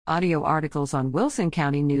Audio articles on Wilson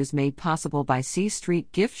County News made possible by C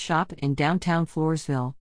Street Gift Shop in downtown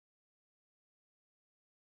Floresville.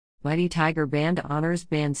 Mighty Tiger Band honors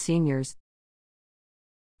band seniors.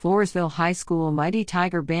 Floresville High School Mighty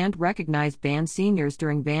Tiger Band recognized band seniors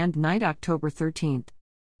during Band Night October 13th.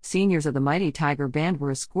 Seniors of the Mighty Tiger Band were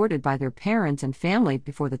escorted by their parents and family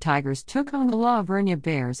before the Tigers took on the La Vernia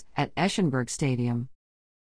Bears at Eschenberg Stadium.